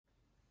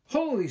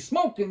Holy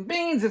smoke and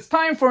beans, it's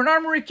time for an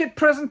Armory kit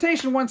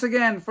presentation once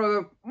again for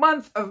the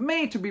month of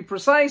May to be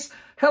precise.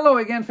 Hello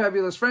again,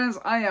 fabulous friends.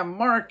 I am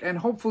Mark, and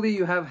hopefully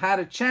you have had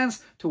a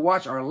chance to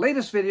watch our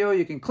latest video.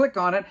 You can click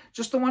on it,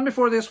 just the one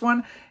before this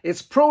one.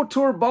 It's Pro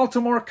Tour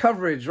Baltimore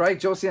coverage, right?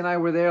 Josie and I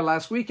were there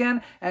last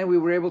weekend, and we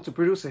were able to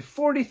produce a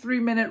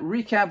 43-minute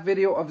recap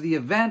video of the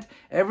event,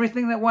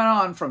 everything that went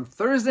on from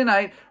Thursday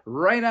night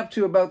right up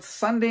to about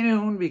Sunday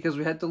noon, because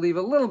we had to leave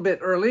a little bit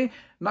early,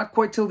 not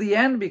quite till the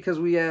end, because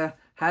we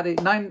had a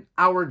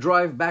 9-hour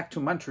drive back to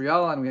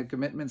Montreal, and we had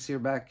commitments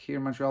back here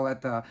in Montreal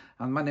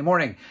on Monday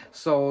morning.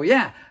 So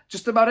yeah,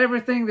 just about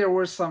everything. There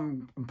were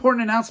some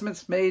important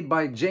announcements made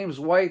by James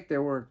White.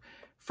 There were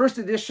first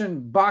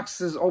edition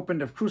boxes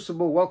opened of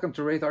Crucible, Welcome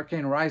to Wraith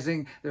Arcane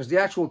Rising. There's the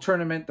actual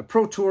tournament, the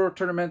Pro Tour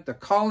tournament, the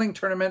Calling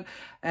tournament,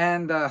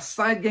 and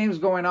side games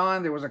going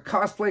on. There was a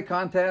cosplay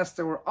contest.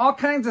 There were all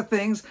kinds of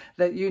things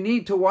that you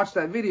need to watch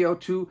that video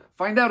to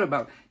find out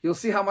about. You'll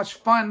see how much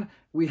fun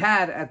we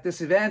had at this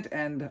event,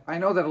 and I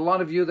know that a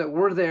lot of you that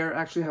were there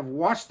actually have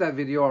watched that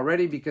video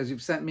already because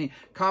you've sent me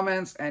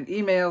comments and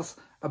emails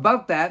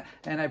about that,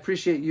 and I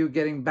appreciate you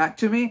getting back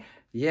to me.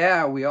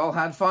 Yeah, we all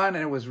had fun,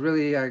 and it was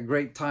really a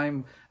great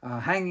time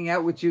hanging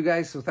out with you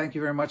guys, so thank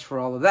you very much for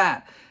all of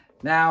that.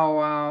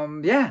 Now,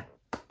 yeah,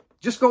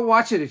 just go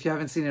watch it if you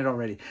haven't seen it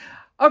already.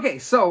 Okay,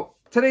 so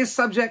today's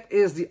subject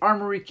is the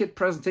Armory kit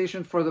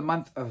presentation for the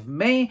month of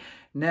May.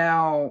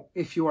 Now,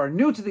 if you are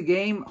new to the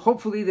game,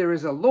 hopefully there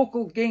is a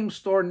local game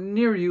store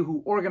near you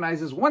who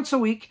organizes once a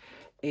week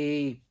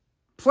a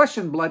Flesh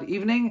and Blood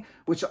evening,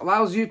 which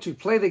allows you to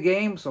play the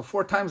game. So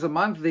 4 times a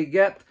month, they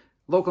get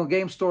local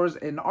game stores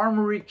an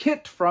Armory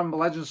kit from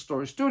Legend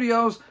Story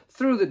Studios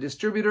through the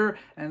distributor.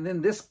 And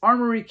then this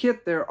Armory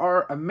kit, there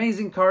are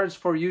amazing cards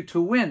for you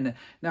to win.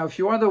 Now, if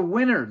you are the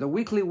winner, the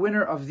weekly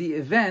winner of the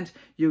event,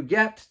 you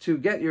get to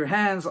get your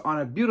hands on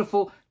a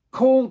beautiful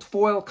cold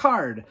foil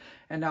card.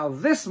 And now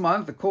this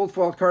month, the cold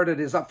foil card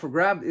that is up for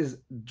grab is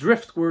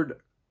Driftwood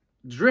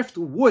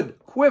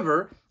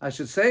Quiver, I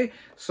should say.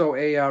 So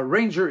a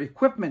Ranger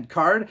equipment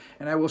card.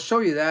 And I will show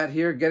you that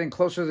here, getting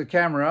closer to the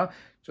camera.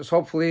 Just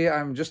hopefully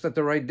I'm just at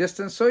the right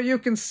distance so you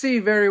can see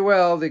very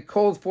well the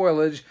cold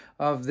foliage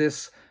of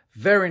this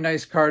very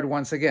nice card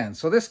once again.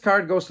 So this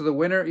card goes to the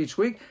winner each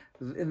week.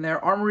 In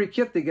their Armory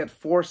kit, they get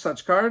 4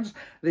 such cards.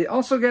 They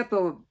also get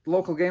the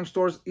local game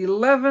stores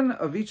 11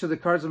 of each of the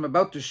cards I'm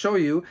about to show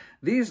you.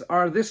 These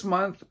are this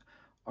month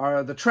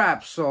are the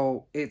traps.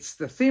 So it's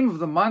the theme of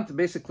the month,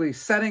 basically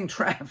setting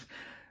traps.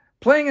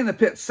 Playing in the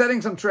pit,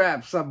 setting some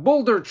traps, a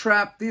boulder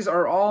trap. These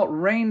are all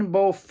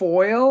rainbow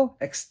foil,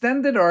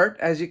 extended art,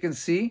 as you can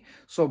see.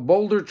 So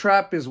boulder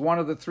trap is one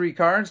of the 3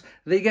 cards.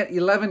 They get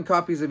 11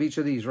 copies of each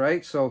of these,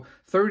 right? So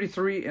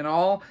 33 in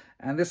all.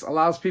 And this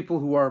allows people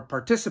who are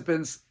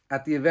participants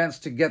at the events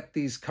to get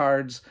these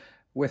cards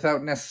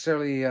without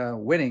necessarily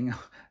winning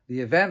the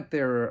event.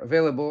 They're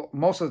available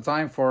most of the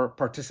time for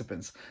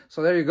participants.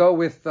 So there you go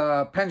with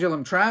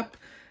Pendulum Trap.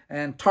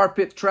 And Tar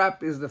Pit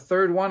Trap is the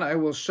 3rd one I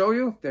will show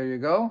you. There you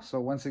go. So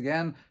once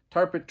again,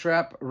 Tar Pit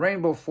Trap,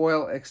 Rainbow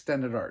Foil,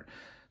 Extended Art.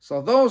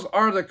 So those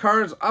are the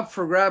cards up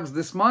for grabs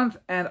this month.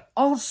 And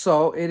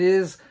also it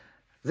is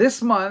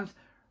this month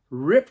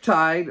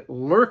Riptide,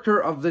 Lurker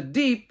of the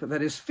Deep,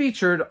 that is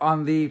featured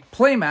on the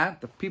playmat,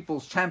 the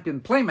People's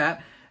Champion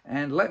playmat.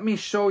 And let me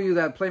show you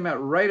that playmat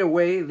right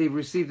away. They've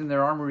received in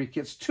their Armory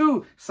kits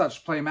 2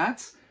 such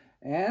playmats.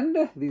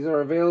 And these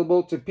are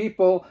available to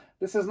people.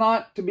 This is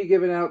not to be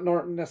given out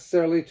nor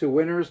necessarily to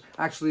winners.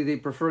 Actually,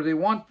 they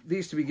want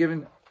these to be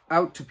given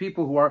out to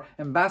people who are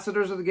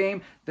ambassadors of the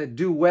game, that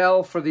do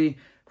well for the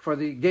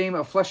game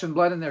of Flesh and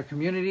Blood in their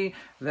community,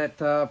 that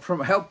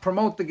help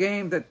promote the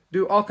game, that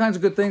do all kinds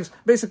of good things,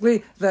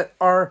 basically that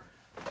are,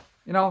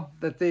 you know,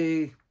 that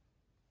they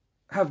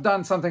have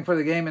done something for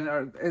the game,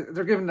 and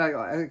they're given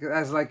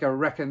as like a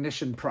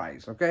recognition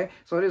prize, okay?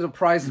 So it is a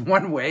prize in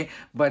one way,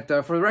 but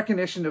for the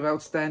recognition of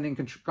outstanding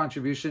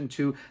contribution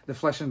to the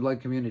Flesh and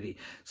Blood community.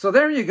 So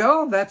there you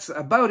go. That's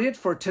about it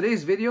for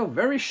today's video.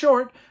 Very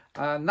short.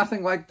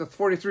 Nothing like the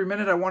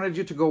 43-minute I wanted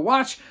you to go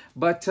watch.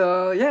 But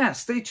yeah,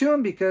 stay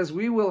tuned because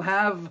we will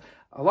have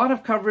a lot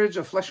of coverage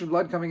of Flesh and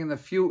Blood coming in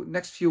the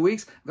next few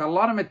weeks. We've got a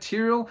lot of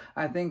material.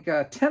 I think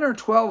 10 or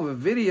 12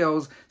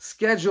 videos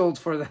scheduled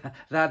for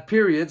that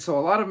period. So a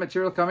lot of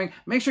material coming.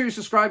 Make sure you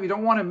subscribe. You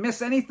don't want to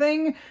miss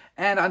anything.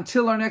 And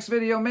until our next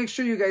video, make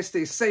sure you guys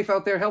stay safe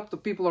out there. Help the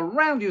people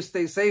around you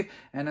stay safe.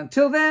 And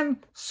until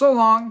then, so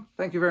long.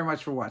 Thank you very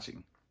much for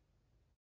watching.